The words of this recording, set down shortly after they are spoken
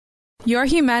Your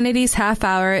Humanities Half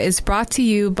Hour is brought to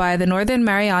you by the Northern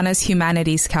Marianas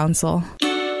Humanities Council.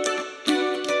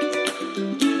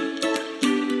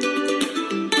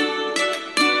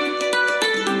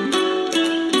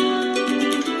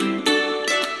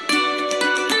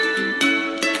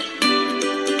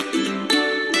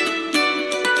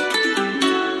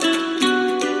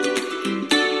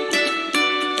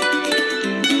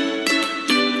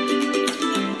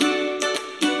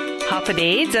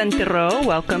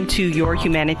 Welcome to Your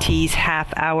Humanities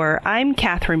Half Hour. I'm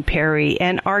Catherine Perry,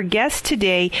 and our guest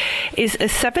today is a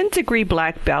 7th-degree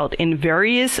black belt in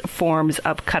various forms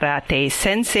of karate,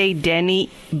 Sensei Danny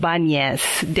Banez.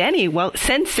 Danny, well,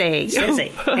 Sensei. Sensei,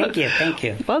 thank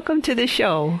you. Welcome to the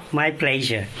show. My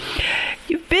pleasure.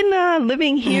 You've been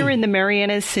living here in the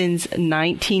Marianas since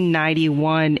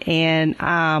 1991, and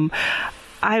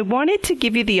I wanted to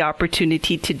give you the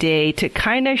opportunity today to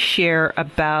kind of share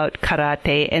about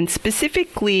karate and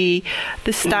specifically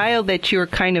the style that you're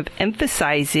kind of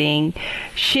emphasizing,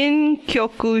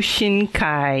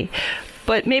 Shinkyokushinkai.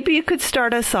 But maybe you could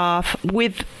start us off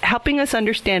with helping us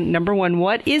understand, number one,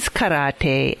 what is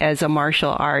karate as a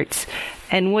martial arts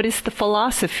and what is the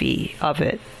philosophy of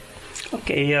it?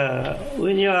 Okay,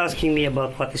 when you're asking me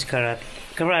about what is karate,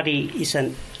 karate is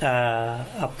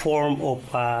a form of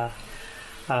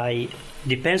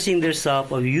defending themselves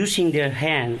or using their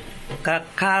hand.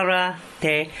 Kara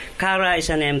is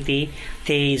an empty,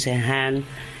 te is a hand,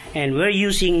 and we're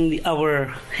using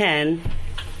our hand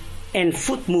and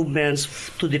foot movements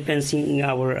to defending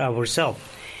ourselves.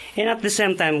 And at the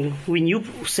same time, when you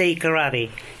say karate,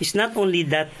 it's not only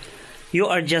that you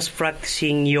are just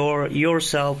practicing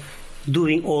yourself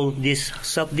doing all this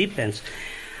self-defense.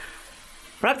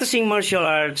 Practicing martial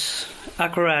arts,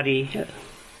 karate,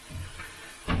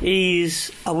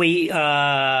 is a way.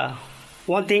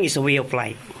 One thing is a way of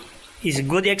life. It's a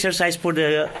good exercise for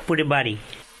the body.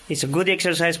 It's a good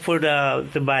exercise for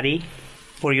the body,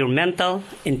 for your mental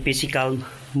and physical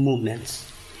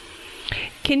movements.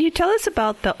 Can you tell us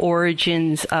about the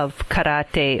origins of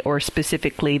karate, or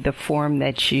specifically the form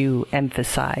that you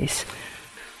emphasize?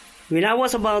 When I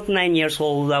was about 9 years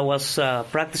old, I was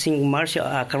practicing martial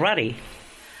karate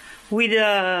with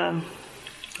a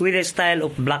style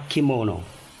of black kimono,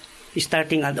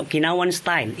 starting at Okinawan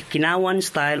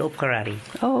style of karate.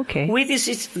 Oh, okay. With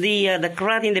this, the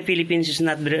karate in the Philippines is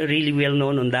not really well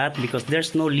known on that because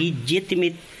there's no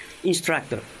legitimate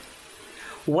instructor.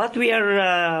 What we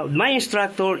are, my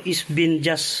instructor is been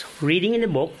just reading in the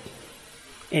book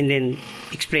and then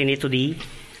explain it to the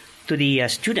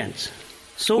students.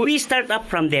 So we start up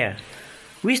from there.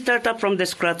 We start up from the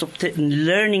scratch of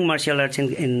learning martial arts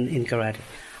in karate.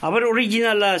 Our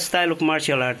original style of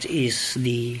martial arts is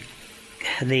we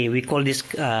call this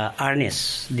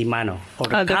arnis di mano, or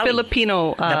the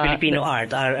Filipino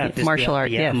art, martial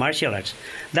art. Yeah, martial arts.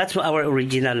 That's our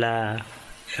original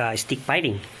stick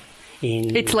fighting.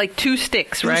 It's like two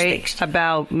sticks, right? Sticks.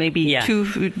 About maybe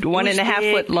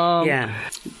 1.5 foot long. Yeah,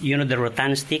 you know the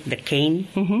rattan stick, the cane.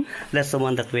 Mm-hmm. That's the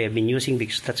one that we have been using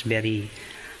because that's very,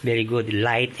 very good,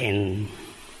 light and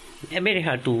very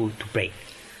hard to break.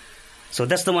 So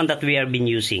that's the one that we have been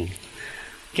using.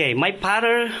 Okay, my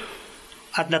father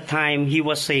at that time he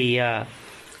was an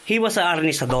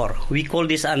arnisador. We call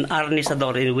this an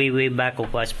arnisador in way back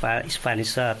of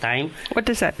Spanish time. What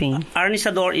does that mean?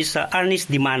 Arnisador is arnis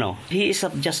di mano. He is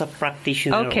just a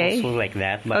practitioner, also like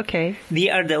that. But they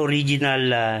are the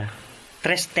original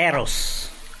tresteros.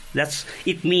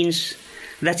 It means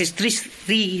that is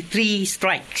three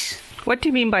strikes. What do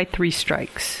you mean by 3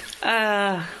 strikes?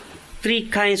 3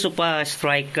 kinds of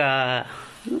strike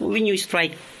when you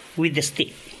strike with the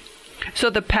stick. So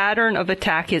the pattern of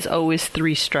attack is always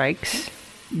 3 strikes?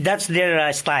 That's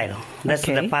their style. That's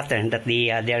the pattern that they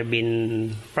have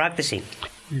been practicing.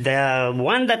 The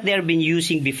one that they have been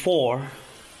using before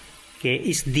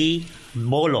is the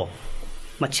bolo,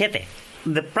 machete.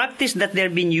 The practice that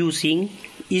they've been using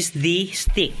is the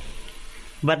stick.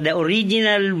 But the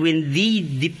original, when they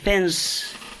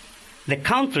defense the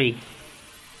country,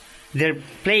 their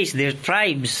place, their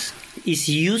tribes, is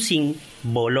using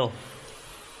bolo.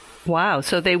 Wow,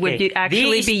 so they would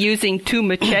actually be using 2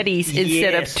 machetes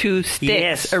instead of 2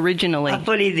 sticks originally.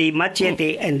 Actually, the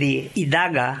machete and the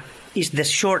idaga is the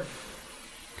short.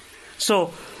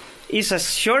 So, it's a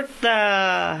short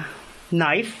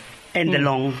knife and the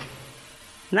long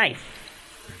knife.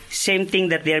 Same thing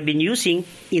that they have been using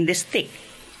in the stick.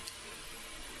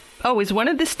 Oh, is one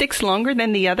of the sticks longer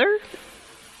than the other?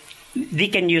 They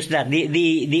can use that.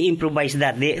 They improvise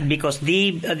that because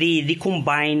they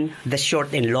combine the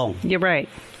short and long. You're right.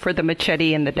 For the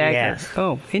machete and the dagger. Yes.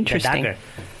 Oh, interesting. The dagger.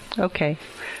 Okay.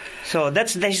 So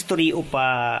that's the history of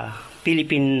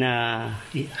Philippine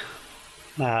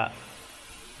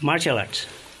martial arts.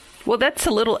 Well, that's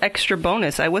a little extra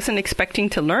bonus. I wasn't expecting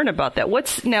to learn about that.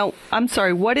 I'm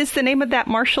sorry, what is the name of that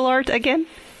martial art again?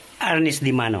 Arnis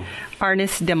de Mano.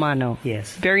 Arnis de Mano.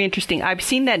 Yes. Very interesting. I've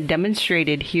seen that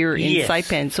demonstrated here in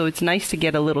Saipan, so it's nice to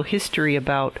get a little history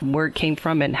about where it came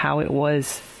from and how it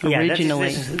was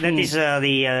originally. That is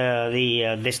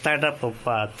the startup of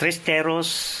Tres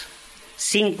Teros,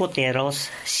 Cinco Teros,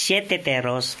 Siete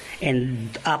Teros,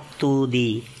 and up to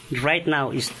right now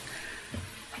is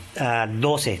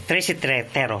 13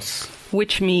 Teros.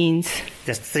 Which means?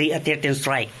 Just 13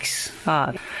 strikes.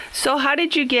 So how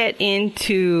did you get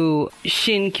into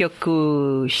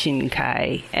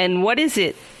Shinkyokushinkai? And what is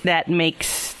it that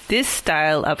makes this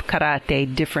style of karate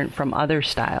different from other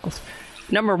styles?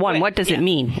 Number one, what does it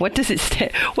mean? What is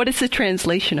the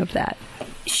translation of that?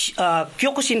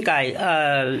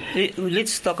 Kyokushinkai.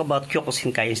 Let's talk about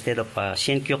Kyokushinkai instead of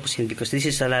Shinkyokushin, because this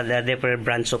is a different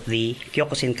branch of the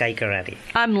Kyokushinkai karate.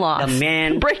 I'm lost.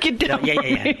 Break it down.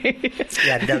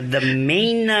 The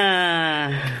main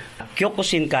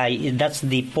Kyokushinkai, that's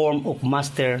the form of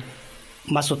Master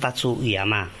Masutatsu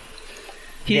Uyama.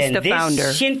 He's the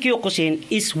founder. Shinkyokushin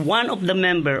is one of the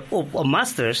member of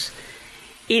masters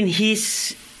in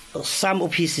some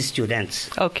of his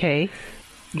students. Okay.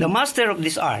 The master of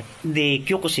this art, the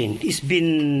Kyokushin, has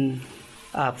been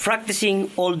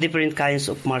practicing all different kinds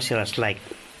of martial arts like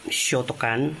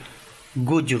Shotokan,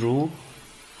 Gujuru,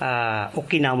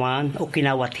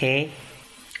 Okinawa-te,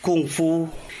 Kung Fu,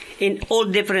 in all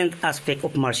different aspects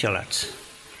of martial arts.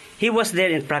 He was there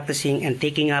in practicing and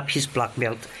taking up his black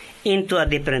belt into a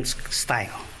different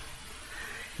style.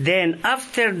 Then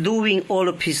after doing all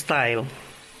of his style,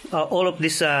 all of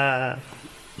this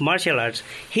martial arts,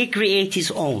 he creates his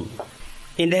own.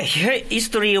 In the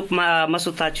history of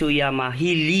Masutatsu Uyama,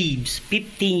 he lives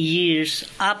 15 years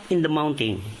up in the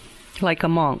mountain. Like a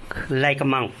monk.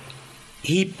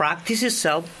 He practices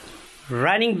himself,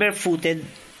 running barefooted,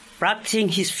 practicing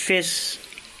his fists,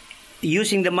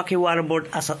 using the makiwara board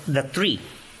as the tree.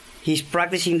 He's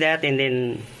practicing that, and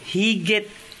then he get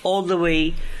all the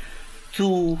way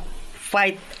to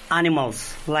fight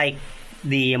animals like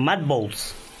the mud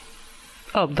bulls.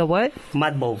 Oh, the what?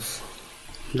 Mud bulls.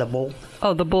 The bull.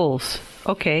 Oh, the bulls.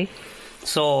 Okay.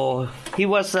 So he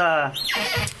was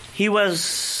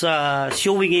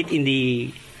showing it in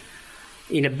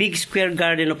a big square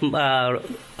garden of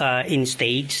in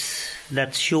States,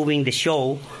 that's showing the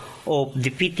show of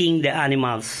defeating the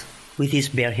animals with his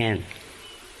bare hand.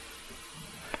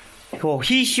 So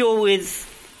he showed it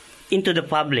into the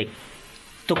public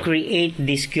to create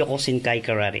this Kyokushinkai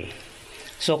karate.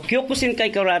 So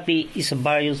Kyokushinkai karate is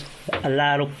a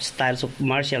lot of styles of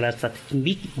martial arts that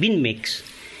been mixed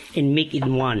and make it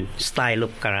one style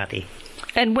of karate.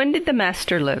 And when did the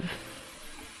master live?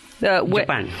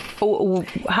 Japan.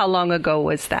 How long ago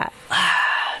was that?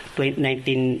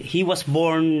 He was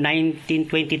born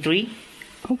 1923.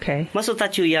 Okay.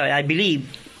 Masutatsu, I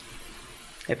believe,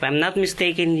 if I'm not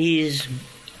mistaken, he's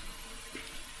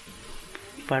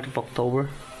part of October,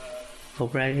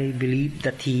 I believe,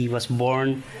 that he was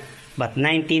born, but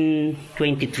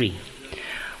 1923.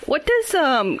 What does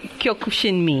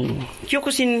Kyokushin mean?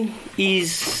 Kyokushin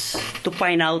is to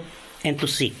find out and to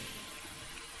seek.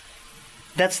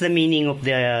 That's the meaning of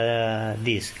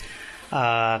this.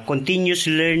 Continuous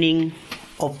learning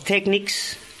of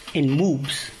techniques and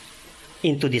moves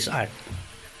into this art.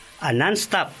 A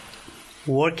non-stop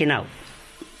working out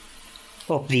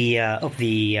of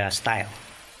the style.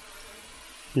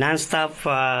 Non-stop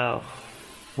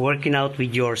working out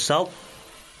with yourself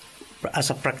as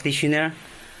a practitioner,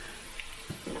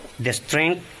 the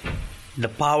strength, the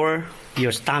power,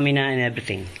 your stamina, and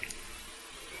everything.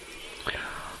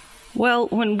 Well,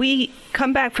 when we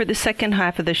come back for the second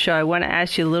half of the show, I want to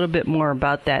ask you a little bit more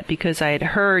about that, because I had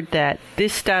heard that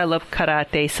this style of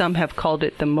karate, some have called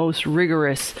it the most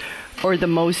rigorous or the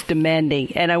most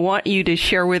demanding. And I want you to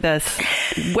share with us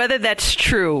whether that's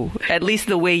true, at least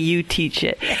the way you teach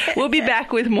it. We'll be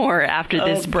back with more after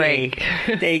this break.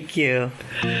 Thank you.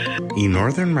 I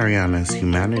Northern Marianas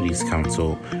Humanities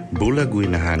Council,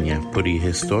 bulaguinahanya puri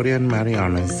historian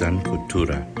Marianas zan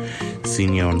kultura.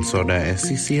 Sinyon soda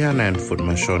esisihanan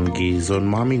formasyon gi zon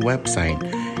mami website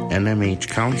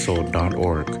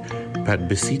nmhcouncil.org, pat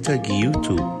bisita gi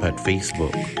YouTube, pat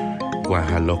Facebook.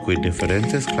 Guajalokwe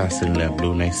diferentes clases la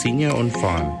bluna sinya un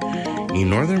fan. I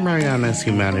Northern Marianas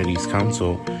Humanities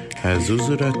Council,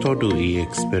 Zuzura Todu I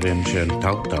Experiential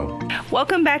Tautau.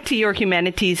 Welcome back to your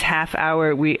Humanities Half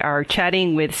Hour. We are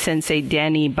chatting with Sensei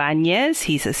Danny Banez.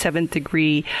 He's a 7th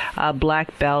degree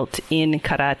black belt in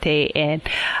karate. And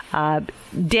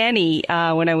Danny,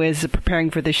 when I was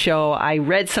preparing for the show, I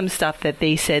read some stuff that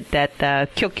they said that the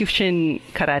Kyokushin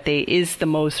karate is the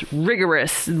most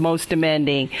rigorous, most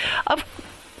demanding.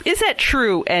 Is that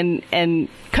true? And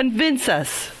convince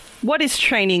us, what is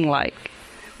training like?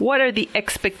 What are the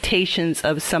expectations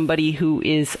of somebody who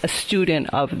is a student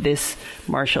of this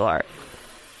martial art?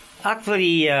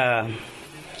 Actually,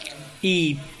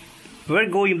 we're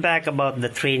going back about the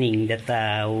training that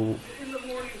the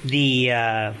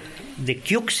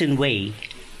Kyokushin way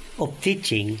of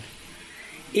teaching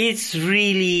is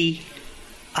really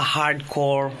a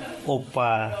hardcore of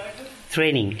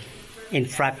training and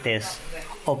practice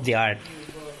of the art.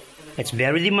 It's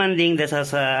very demanding. That's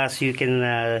as you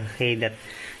can say that.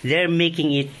 They're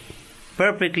making it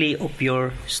perfectly of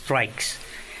your strikes.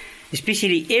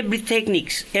 Especially every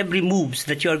techniques, every moves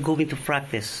that you are going to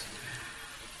practice.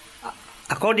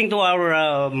 According to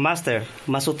our master,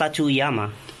 Masutachi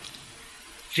Uyama,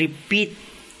 repeat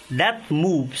that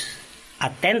moves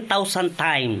at 10,000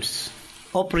 times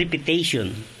of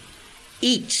repetition.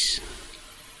 Each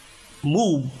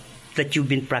move that you've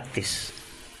been practiced.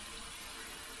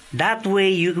 That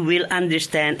way you will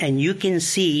understand and you can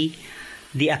see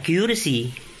the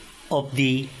accuracy of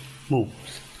the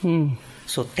moves.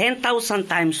 So 10,000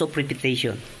 times of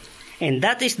repetition. And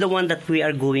that is the one that we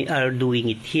are doing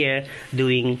it here,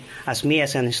 doing as me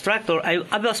as an instructor.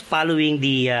 I was following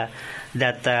the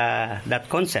that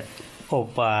concept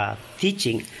of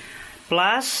teaching.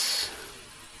 Plus,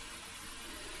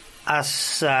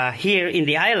 as here in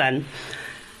the island,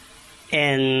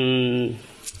 and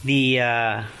the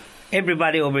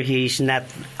everybody over here is not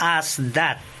as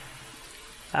that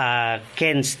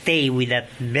can stay with that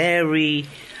very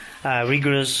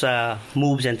rigorous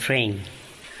moves and train.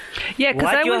 Yeah,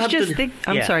 because I was just thinking.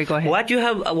 I'm sorry. Go ahead.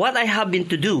 What I have been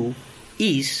to do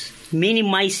is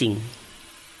minimizing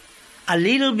a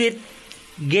little bit,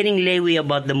 getting leeway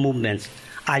about the movements.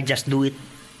 I'll just do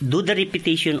the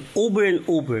repetition over and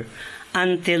over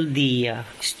until the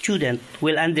student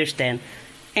will understand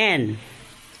and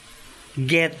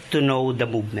get to know the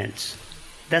movements.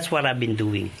 That's what I've been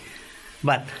doing.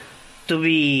 But to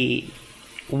be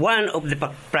one of the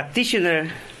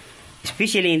practitioner,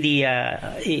 especially in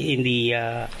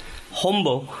the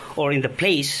hombo or in the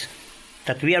place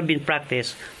that we have been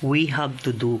practiced, we have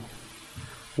to do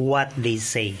what they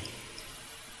say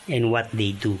and what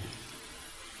they do.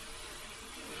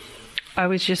 I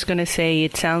was just going to say,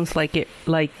 it sounds like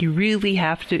you really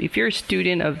have to, if you're a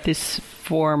student of this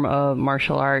form of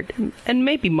martial art, and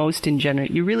maybe most in general,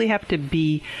 you really have to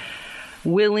be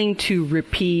willing to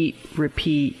repeat.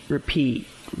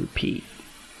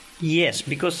 Yes,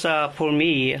 because for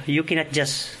me, you cannot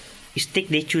just stick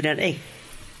the student, hey,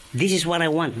 this is what I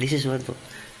want, this is what...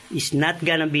 It's not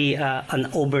going to be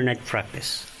an overnight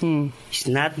practice. It's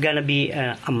not going to be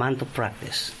a month of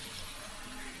practice.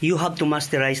 You have to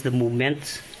masterize the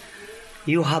movements.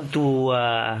 You have to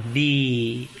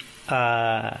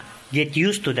get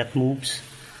used to that moves.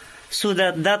 So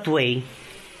that way,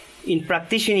 in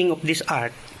practicing of this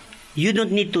art, you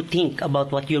don't need to think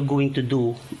about what you're going to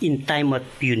do in time what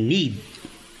you need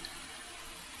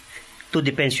to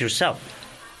defend yourself.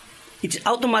 It's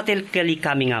automatically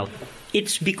coming out.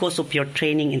 It's because of your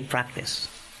training and practice.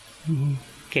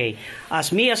 Okay.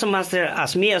 As me as a master,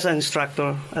 as me as an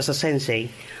instructor, as a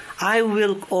sensei, I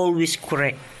will always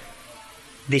correct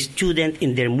the student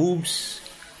in their moves,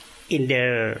 in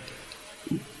their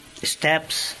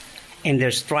steps, in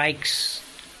their strikes,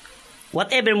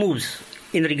 whatever moves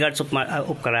in regards of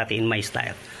karate in my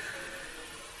style.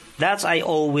 That's I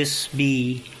always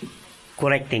be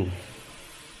correcting.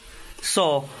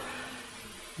 So,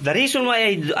 the reason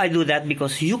why I do that,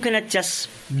 because you cannot just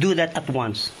do that at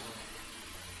once.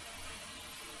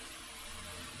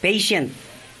 Patience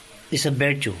is a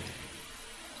virtue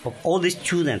of all the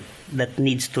students that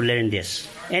needs to learn this.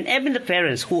 And even the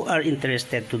parents who are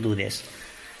interested to do this,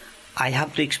 I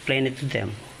have to explain it to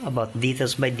them about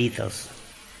details by details,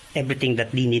 everything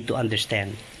that they need to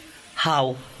understand.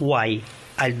 How, why,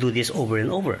 I'll do this over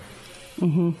and over.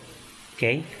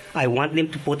 Okay? I want them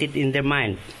to put it in their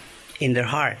mind, in their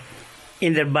heart,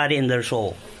 in their body, in their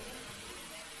soul.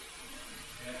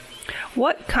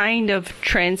 What kind of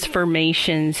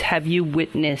transformations have you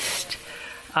witnessed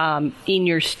in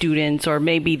your students, or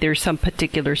maybe there's some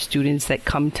particular students that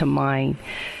come to mind?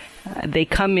 They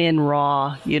come in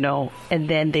raw, and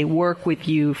then they work with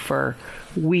you for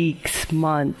weeks,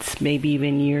 months, maybe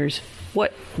even years.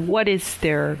 What is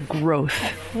their growth?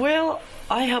 Well,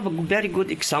 I have a very good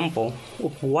example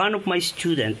of one of my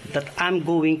students that I'm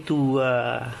going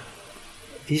to.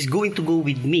 He's going to go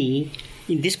with me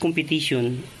in this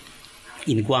competition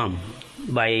in Guam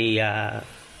by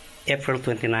April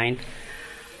 29th.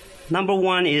 Number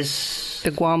one is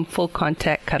The Guam Full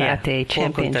Contact Karate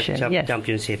Championship.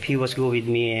 Championship. He was go with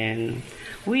me, and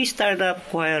we started up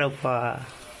quite of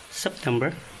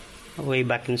September, way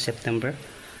back in September,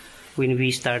 when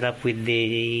we started up with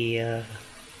the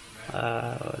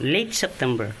late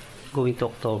September, going to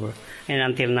October, and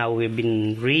until now we've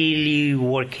been really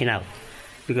working out,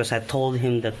 because I told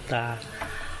him that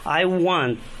I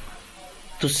want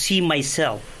to see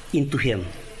myself into him,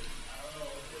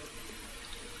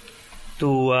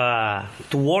 to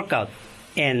work out,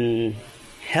 and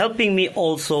helping me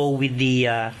also with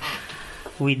the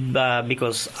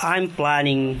because I'm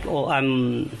planning, or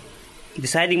I'm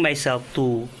deciding myself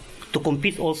to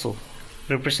compete also,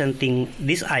 representing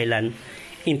this island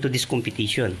into this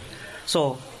competition.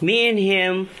 So me and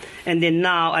him, and then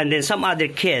some other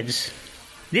kids.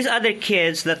 These other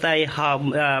kids that I have,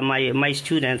 my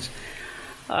students,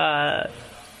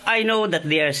 I know that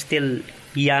they are still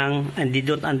young and they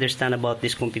don't understand about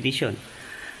this competition.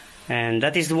 And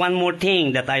that is one more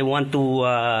thing that I want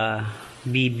to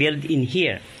be built in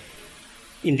here,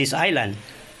 in this island,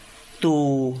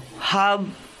 to have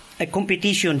a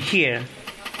competition here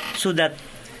so that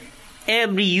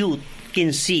every youth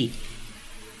can see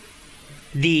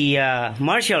the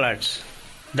martial arts,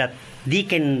 that they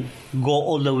can go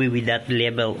all the way with that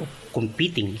level of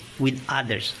competing with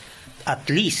others. At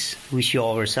least we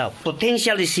show ourselves.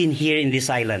 Potential is in here in this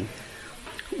island.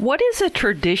 What is a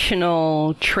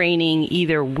traditional training,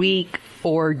 either week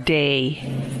or day,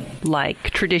 like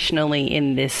traditionally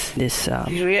in this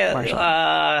martial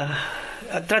art?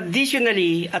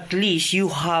 Traditionally, at least you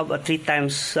have 3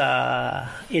 times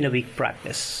in a week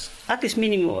practice. At least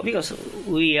minimum, because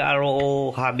we are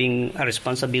all having a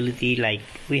responsibility, like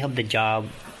we have the job.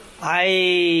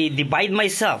 I divide my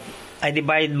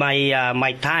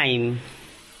my time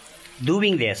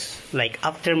doing this, like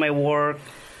after my work,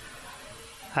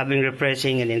 having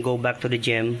refreshing, and then go back to the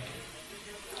gym.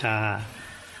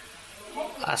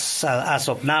 As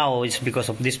of now, it's because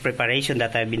of this preparation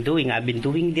that I've been doing. I've been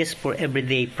doing this for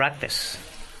everyday practice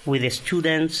with the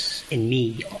students and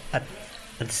me at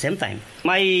the same time.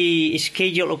 My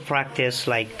schedule of practice,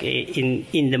 like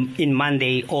in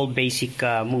Monday, all basic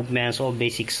movements, all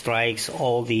basic strikes,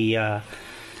 all the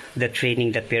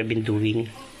training that we have been doing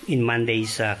in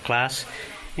Monday's class,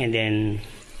 and then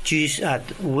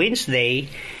Wednesday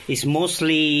is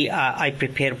mostly I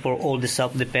prepare for all the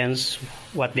self-defense,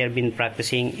 what they've been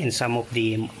practicing in some of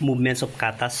the movements of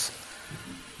katas,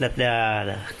 that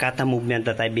the kata movement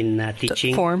that I've been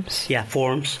teaching. The forms. Yeah,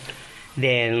 forms.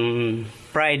 Then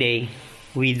Friday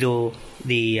we do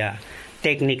the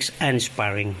techniques and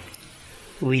sparring.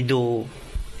 We do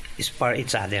spar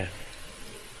each other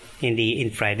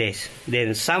in Fridays.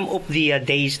 Then some of the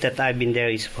days that I've been there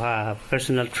is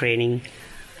personal training.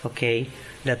 Okay,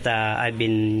 that I've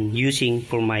been using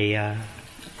for my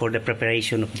for the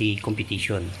preparation of the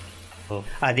competition. So,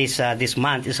 this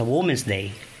month is a Women's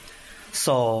Day,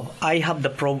 so I have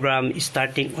the program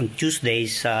starting on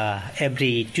Tuesdays.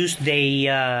 Every Tuesday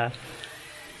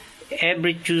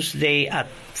at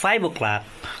 5:00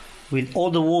 with all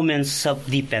the women's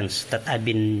self-defense that I've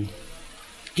been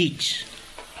teach.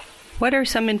 What are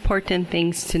some important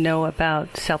things to know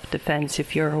about self-defense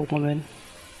if you're a woman?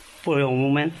 For a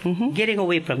woman, getting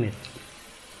away from it.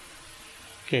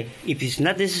 Okay, if it's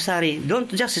not necessary, don't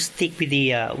just stick with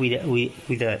the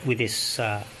with this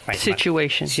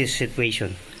situation.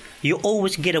 You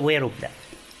always get aware of that.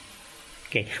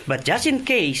 Okay, but just in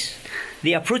case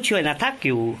they approach you and attack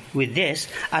you with this,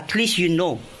 at least you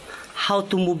know how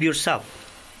to move yourself.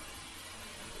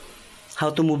 How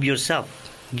to move yourself,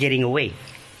 getting away.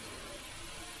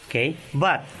 Okay,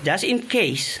 but just in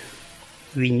case,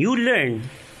 when you learn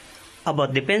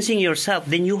about defending yourself,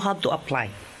 then you have to apply.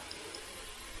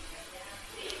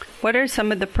 What are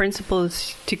some of the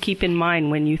principles to keep in mind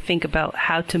when you think about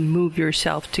how to move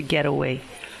yourself to get away?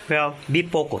 Well, be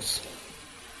focused.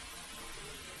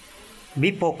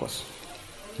 Be focused.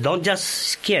 Don't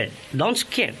just scared. Don't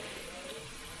scare.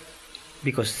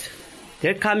 Because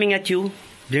they're coming at you.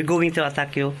 They're going to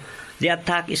attack you. The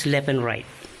attack is left and right.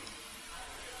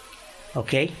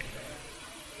 Okay?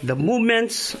 The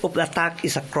movements of the attack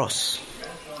is across.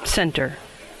 Center.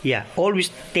 Yeah,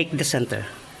 always take the center.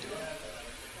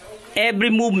 Every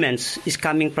movement is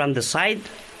coming from the side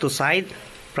to side,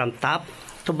 from top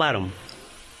to bottom.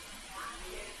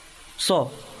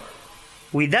 So,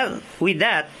 with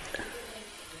that,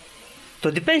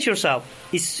 To defend yourself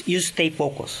is you stay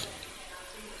focused.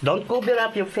 Don't cover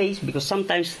up your face because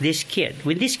sometimes they're scared.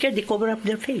 When they're scared, they cover up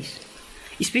their face,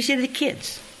 especially the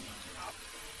kids.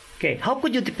 Okay, how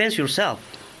could you defend yourself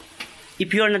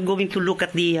if you are not going to look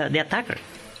at the attacker?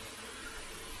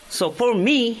 So for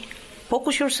me,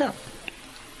 focus yourself.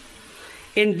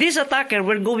 In this attacker,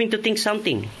 we're going to think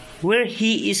something where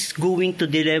he is going to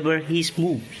deliver his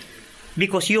moves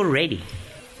because you're ready.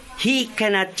 He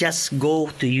cannot just go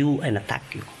to you and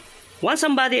attack you. Once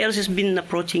somebody else has been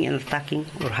approaching and attacking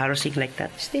or harassing like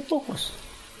that, stay focused.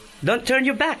 Don't turn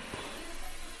your back.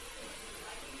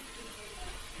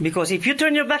 Because if you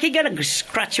turn your back, he's going to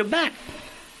scratch your back.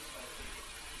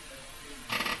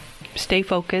 Stay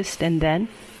focused and then?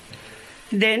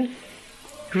 Then,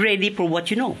 ready for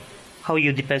what you know, how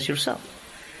you defend yourself.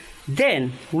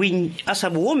 Then, as a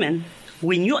woman,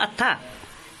 when you attack,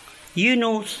 you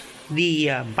know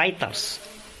the vitals.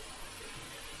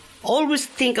 Always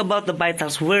think about the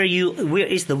vitals, where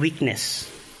is the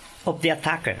weakness of the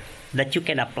attacker that you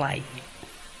can apply.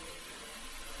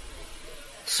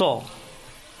 So,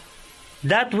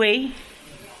 that way,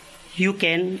 you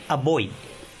can avoid.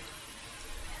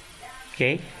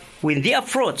 Okay? When they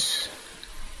approach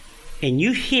and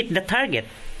you hit the target,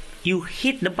 you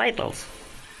hit the vitals,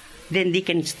 then you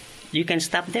can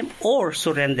stop them or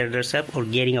surrender themselves or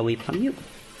getting away from you.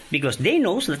 Because they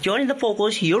know that you're in the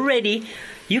focus, you're ready,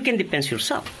 you can defend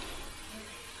yourself.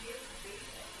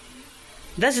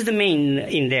 That's the main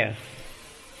in there.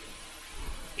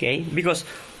 Okay? Because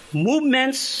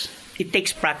movements, it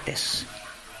takes practice.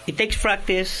 It takes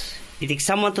practice, it takes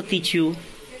someone to teach you.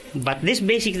 But this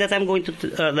basic that I'm going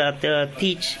to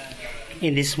teach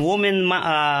in this Women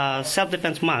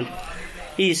Self-Defense Month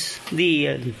is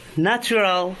the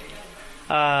natural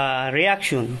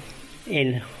reaction.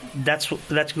 And that's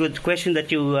good question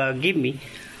that you give me,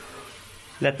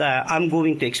 that I'm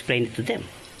going to explain it to them.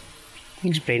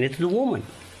 Explain it to the woman.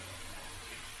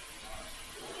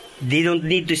 They don't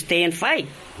need to stay and fight.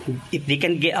 If they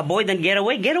can avoid and get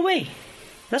away, get away.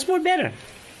 That's more better.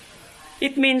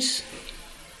 It means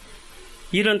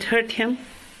you don't hurt him,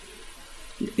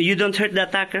 you don't hurt the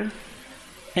attacker,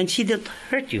 and she don't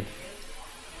hurt you.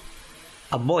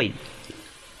 Avoid.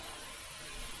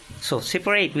 So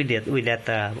separate with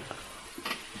that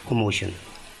commotion.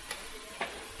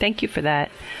 Thank you for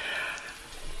that.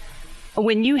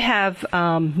 When you have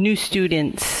new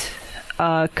students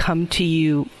come to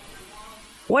you,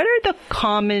 what are the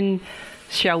common,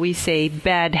 shall we say,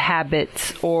 bad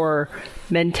habits or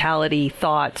mentality,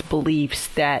 thoughts, beliefs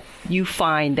that you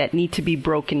find that need to be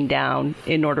broken down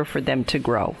in order for them to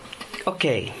grow?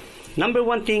 Okay. Number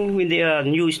one thing with the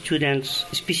new students,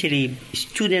 especially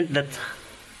students that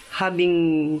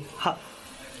having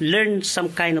learned some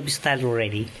kind of style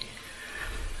already,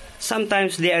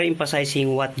 sometimes they are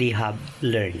emphasizing what they have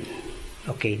learned.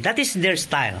 Okay, that is their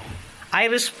style. I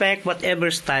respect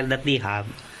whatever style that they have,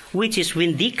 which is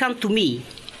when they come to me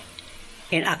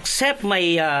and accept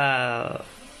my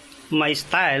my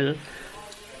style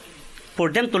for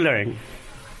them to learn.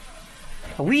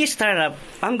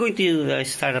 I'm going to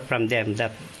start up from them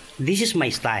that this is my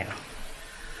style.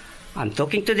 I'm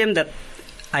talking to them that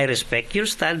I respect your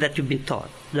style that you've been taught,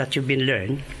 that you've been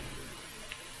learned,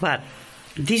 but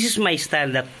this is my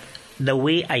style, that the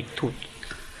way I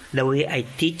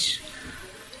teach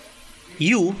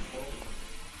you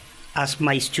as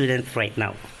my student right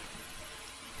now.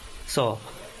 So,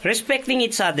 respecting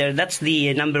each other, that's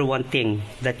the number one thing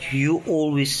that you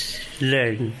always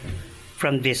learn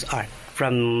from this art,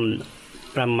 from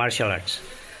martial arts.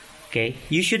 Okay?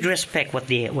 You should respect what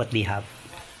they have.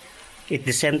 It's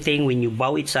the same thing when you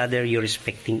bow each other, you're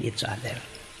respecting each other.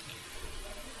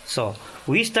 So,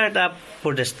 we start up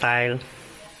for the style,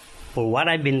 for what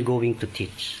I've been going to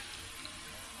teach.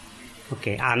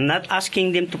 Okay, I'm not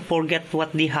asking them to forget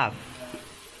what they have.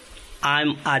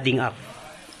 I'm adding up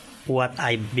what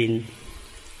I've been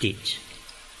teach.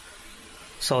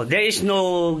 So, there is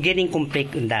no getting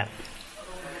conflict in that.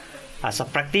 As a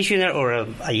practitioner or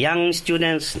a young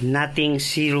student, nothing,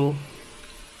 zero.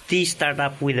 They start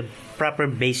up with the proper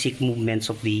basic movements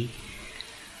of the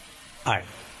art.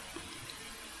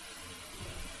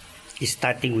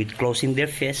 Starting with closing their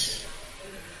fist,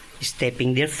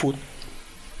 stepping their foot,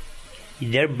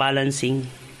 their balancing,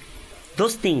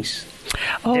 those things.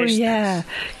 Oh, yeah.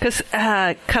 Because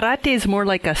karate is more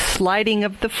like a sliding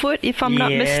of the foot, if I'm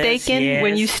not mistaken. Yes.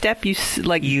 When you step, you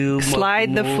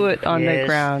slide the foot on the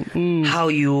ground. Mm. How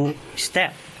you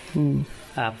step.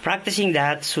 Practicing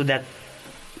that so that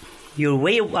your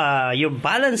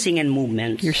balancing and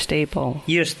movements. You're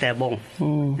stable.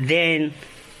 Then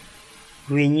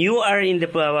when you are in the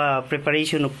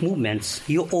preparation of movements,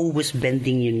 you always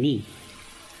bending your knee.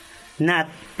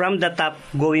 Not from the top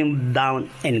going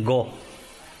down and go.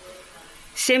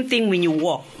 Same thing when you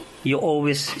walk. You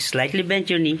always slightly bend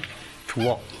your knee to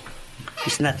walk.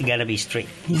 It's not gonna be straight.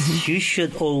 You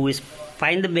should always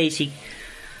find the basic,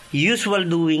 usual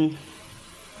doing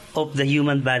of the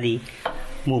human body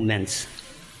movements.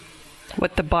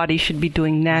 What the body should be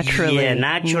doing naturally. Yeah,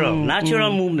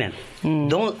 natural movement.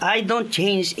 I don't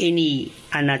change any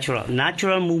unnatural.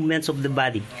 Natural movements of the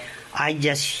body. I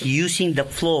just using the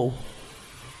flow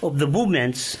of the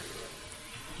movements,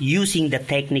 using the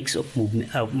techniques of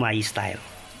movement of my style.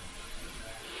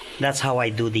 That's how I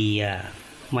do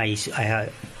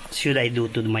should I do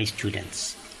to my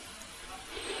students.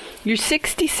 You're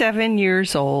 67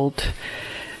 years old,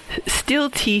 still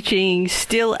teaching,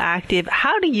 still active.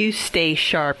 How do you stay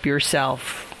sharp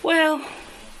yourself? Well,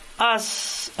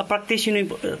 as a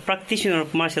practitioner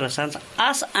of martial arts,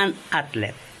 as an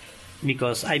athlete,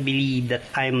 because I believe that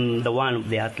I'm the one of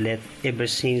the athlete ever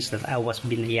since that I was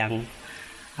been young,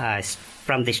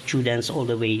 from the students all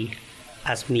the way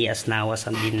as me as now as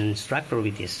I'm being an instructor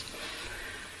with this.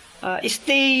 What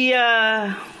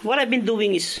I've been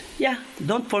doing is,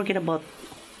 don't forget about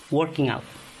working out,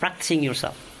 practicing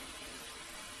yourself.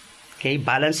 Okay,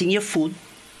 balancing your food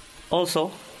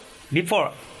also.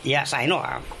 Before, yes, I know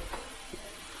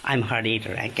I'm hard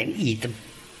eater. I can eat a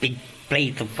big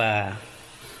plate of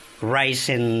rice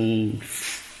and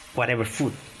whatever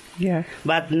food. Yeah.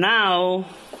 But now,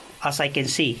 as I can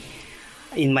see,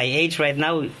 in my age right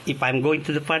now, if I'm going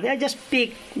to the party, I just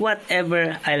pick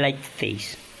whatever I like to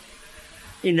taste.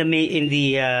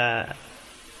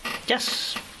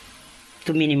 Just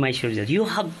to minimize your diet. You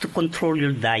have to control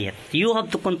your diet. You have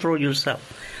to control yourself.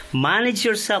 Manage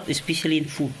yourself, especially in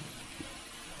food.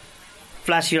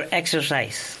 Plus your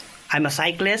exercise. I'm a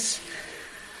cyclist.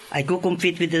 I go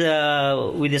compete with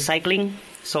the cycling.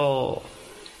 So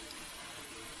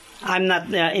I'm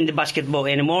not in the basketball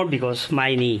anymore because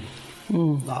my knee.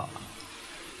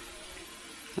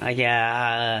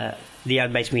 They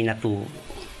advise me not to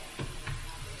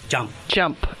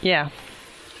jump. Yeah.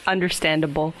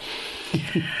 Understandable.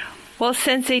 Well,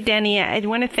 Sensei Danny, I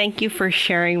want to thank you for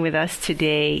sharing with us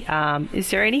today. Is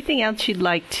there anything else you'd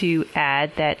like to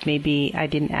add that maybe I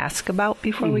didn't ask about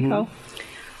before we go?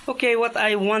 Okay, what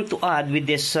I want to add with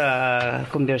this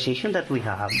conversation that we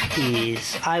have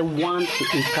is I want to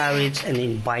encourage and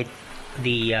invite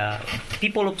the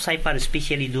people of Saipan,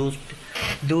 especially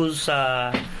those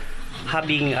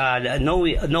having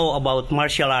know about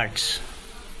martial arts,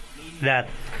 that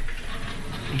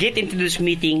get into this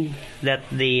meeting that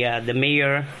the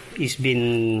mayor has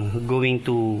been going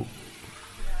to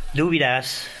do with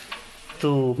us,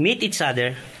 to meet each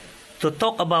other, to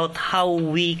talk about how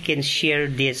we can share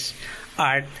this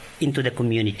art into the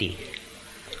community.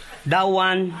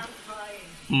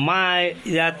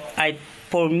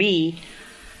 For me,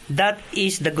 that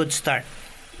is the good start.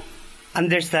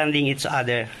 Understanding each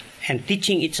other and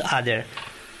teaching each other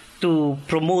to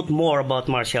promote more about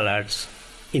martial arts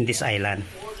in this island.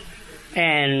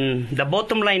 And the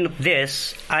bottom line of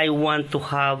this, I want to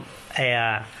have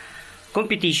a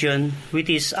competition, which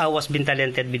is I was been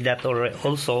talented with that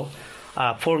also,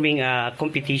 forming a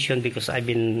competition because I've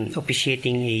been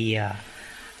officiating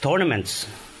tournaments.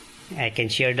 I can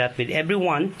share that with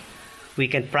everyone. We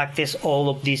can practice all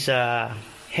of these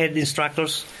head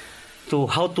instructors to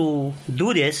how to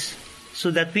do this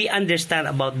so that we understand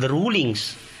about the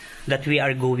rulings that we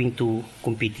are going to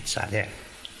compete each other.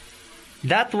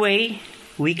 That way,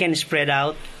 we can spread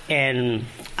out, and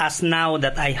as now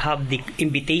that I have the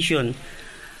invitation,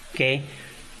 okay,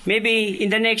 maybe in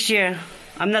the next year,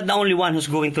 I'm not the only one who's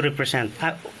going to represent.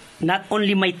 Not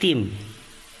only my team,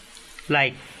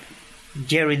 like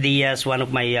Jerry Diaz, one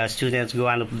of my students,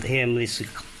 one of him is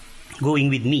going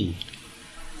with me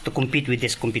to compete with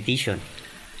this competition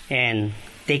and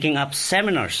taking up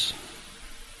seminars,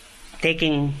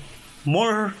 taking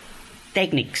more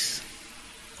techniques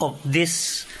of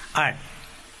this art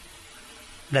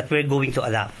that we're going to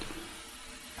adopt.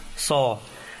 So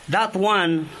that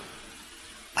one,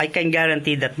 I can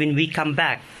guarantee that when we come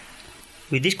back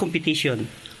with this competition,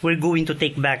 we're going to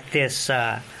take back this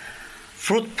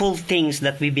fruitful things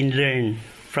that we've been learned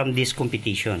from this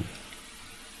competition.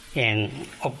 And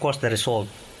of course the result,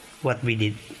 what we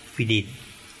did.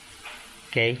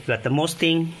 Okay, but the most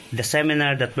thing, the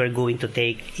seminar that we're going to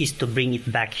take is to bring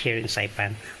it back here in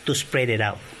Saipan, to spread it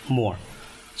out more,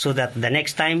 so that the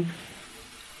next time,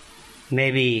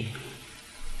 maybe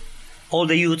all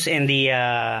the youths and the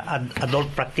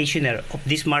adult practitioner of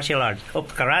this martial art,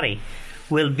 of karate,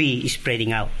 will be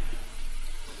spreading out.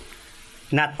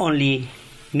 not only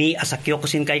me as a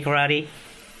Kyokushinkai karate,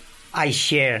 I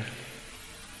share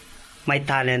my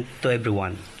talent to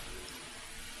everyone.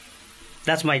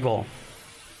 That's my goal.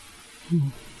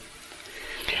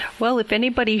 Well, if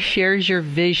anybody shares your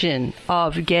vision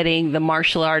of getting the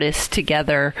martial artists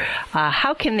together,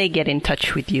 how can they get in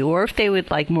touch with you, or if they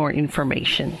would like more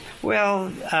information?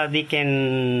 Well, they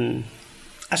can,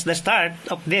 as the start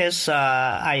of this,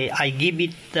 I give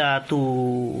it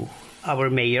to our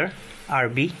mayor,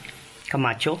 RB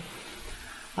Camacho,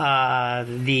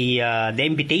 the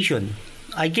invitation.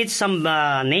 I get some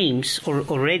names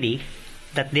already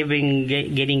that they've been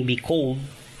getting be called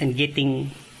and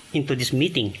getting into this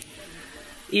meeting.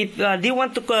 If they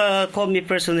want to call me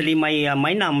personally,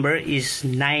 my number is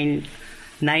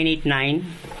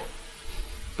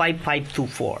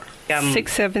 989-5524.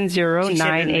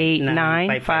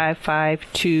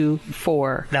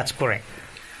 670-989-5524. That's correct.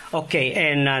 Okay,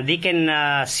 and they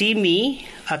can see me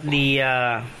at the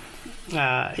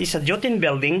it's a Jotin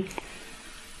building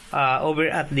over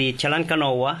at the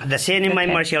Chalancanoa, the Senimai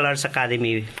Martial Arts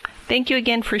Academy. Thank you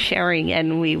again for sharing,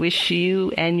 and we wish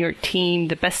you and your team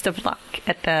the best of luck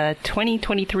at the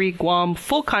 2023 Guam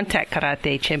Full Contact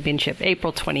Karate Championship,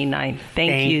 April 29th.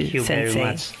 Thank you, Sensei. Very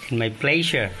much. My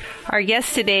pleasure. Our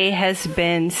guest today has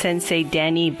been Sensei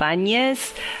Danny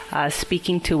Banez,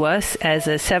 speaking to us as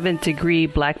a 7th degree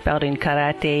black belt in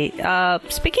karate.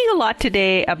 Speaking a lot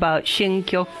today about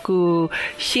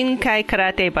Shinkyokushinkai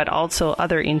karate, but also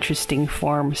other interesting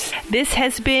forms. This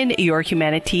has been your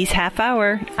Humanities Half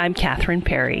Hour. I'm Catherine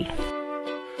Perry.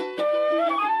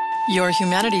 Your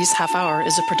Humanities Half Hour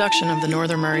is a production of the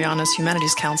Northern Marianas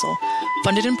Humanities Council,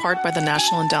 funded in part by the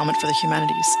National Endowment for the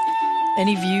Humanities.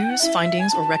 Any views,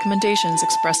 findings, or recommendations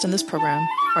expressed in this program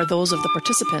are those of the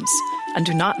participants and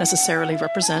do not necessarily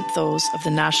represent those of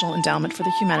the National Endowment for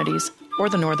the Humanities or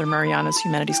the Northern Marianas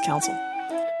Humanities Council.